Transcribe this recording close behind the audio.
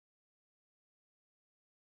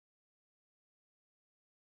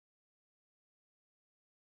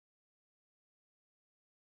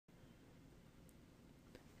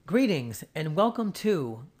Greetings and welcome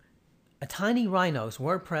to a Tiny Rhino's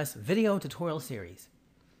WordPress video tutorial series.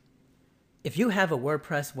 If you have a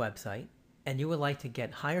WordPress website and you would like to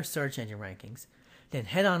get higher search engine rankings, then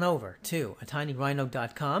head on over to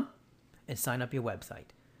atinyrhino.com and sign up your website.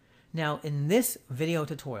 Now in this video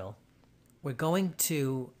tutorial, we're going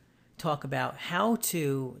to talk about how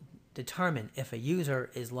to determine if a user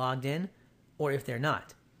is logged in or if they're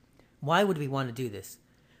not. Why would we want to do this?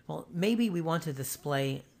 Well, maybe we want to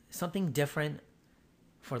display something different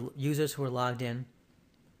for users who are logged in,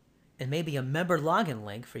 and maybe a member login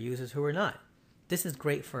link for users who are not. This is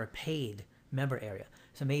great for a paid member area.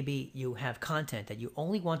 So maybe you have content that you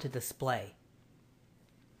only want to display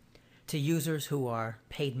to users who are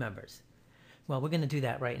paid members. Well, we're going to do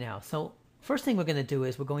that right now. So first thing we're going to do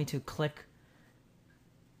is we're going to click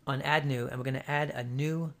on Add New, and we're going to add a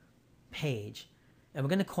new page, and we're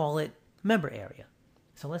going to call it Member Area.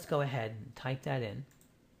 So let's go ahead and type that in.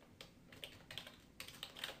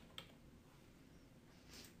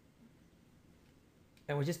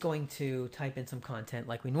 And we're just going to type in some content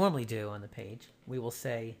like we normally do on the page. We will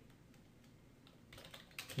say,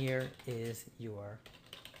 here is your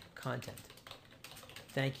content.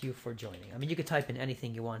 Thank you for joining. I mean, you could type in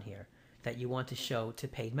anything you want here that you want to show to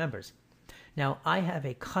paid members. Now, I have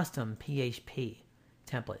a custom PHP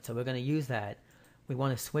template, so we're going to use that. We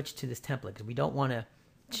want to switch to this template because we don't want to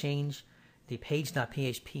change the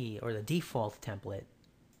page.php or the default template.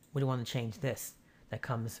 We don't want to change this that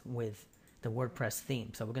comes with the WordPress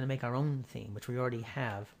theme. So we're going to make our own theme, which we already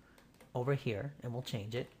have over here, and we'll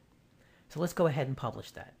change it. So let's go ahead and publish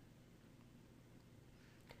that.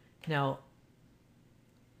 Now,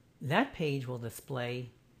 that page will display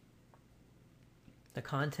the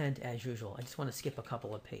content as usual. I just want to skip a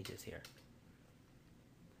couple of pages here.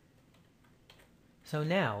 So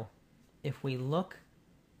now, if we look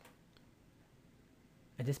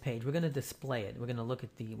at this page, we're going to display it. We're going to look at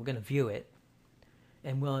we're going to view it,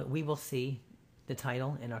 and we will see the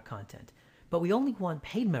title and our content. But we only want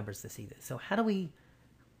paid members to see this. So how do we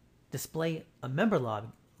display a member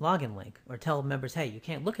login link or tell members, hey, you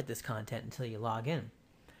can't look at this content until you log in?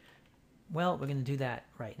 Well, we're going to do that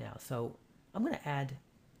right now. So I'm going to add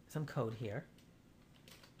some code here.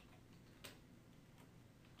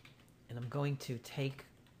 And I'm going to take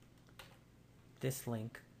this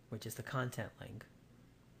link, which is the content link.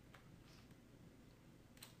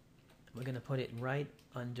 We're going to put it right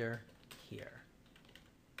under here.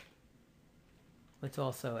 Let's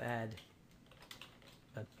also add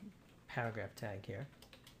a paragraph tag here.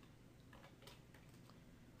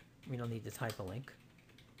 We don't need this hyperlink.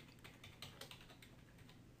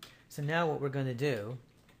 So now what we're going to do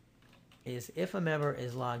is if a member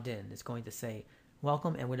is logged in, it's going to say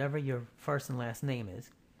welcome and whatever your first and last name is,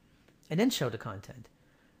 and then show the content.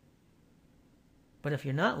 But if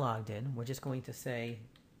you're not logged in, we're just going to say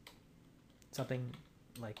something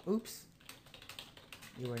like, oops,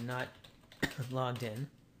 you are not logged in.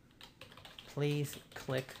 Please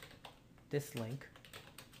click this link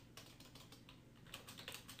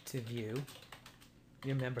to view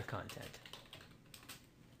your member content.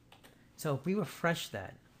 So if we refresh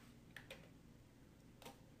that,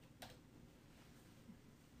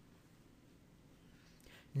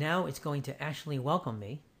 now it's going to actually welcome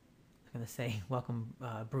me. I'm going to say welcome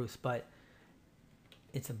Bruce, but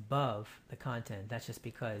it's above the content. That's just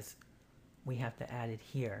because we have to add it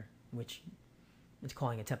here, which it's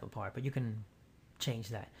calling a template part, but you can change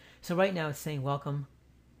that. So right now it's saying welcome,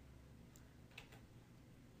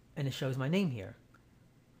 and it shows my name here.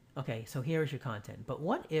 Okay, so here is your content. But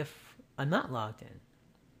what if I'm not logged in?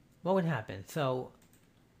 What would happen? So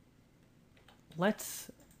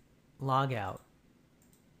let's log out.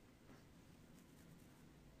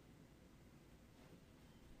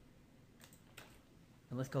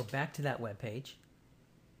 And let's go back to that web page.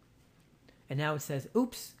 And now it says,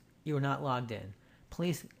 oops, you are not logged in.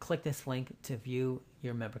 Please click this link to view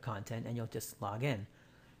your member content, and you'll just log in.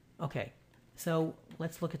 Okay, so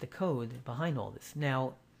let's look at the code behind all this.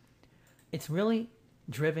 Now, it's really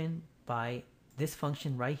driven by this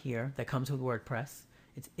function right here that comes with WordPress.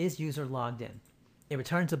 It's is user logged in. It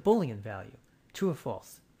returns a Boolean value, true or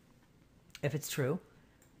false. If it's true,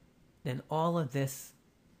 then all of this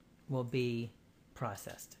will be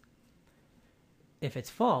processed. If it's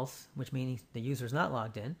false, which means the user is not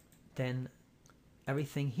logged in, then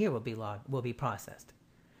everything here will be processed.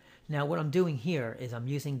 Now what I'm doing here is I'm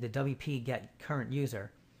using the WP get current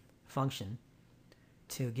user function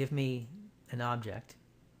to give me an object.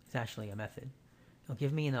 It's actually a method. It'll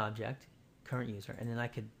give me an object, current user, and then I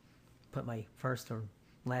could put my first or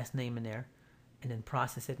last name in there and then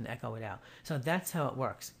process it and echo it out. So that's how it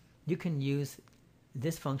works. You can use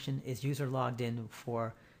this function is user logged in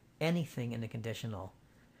for anything in the conditional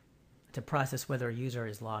to process whether a user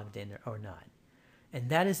is logged in or not. And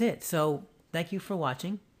that is it. So thank you for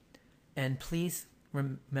watching, and please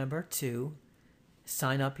remember to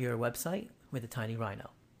sign up your website with a Tiny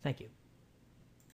Rhino. Thank you.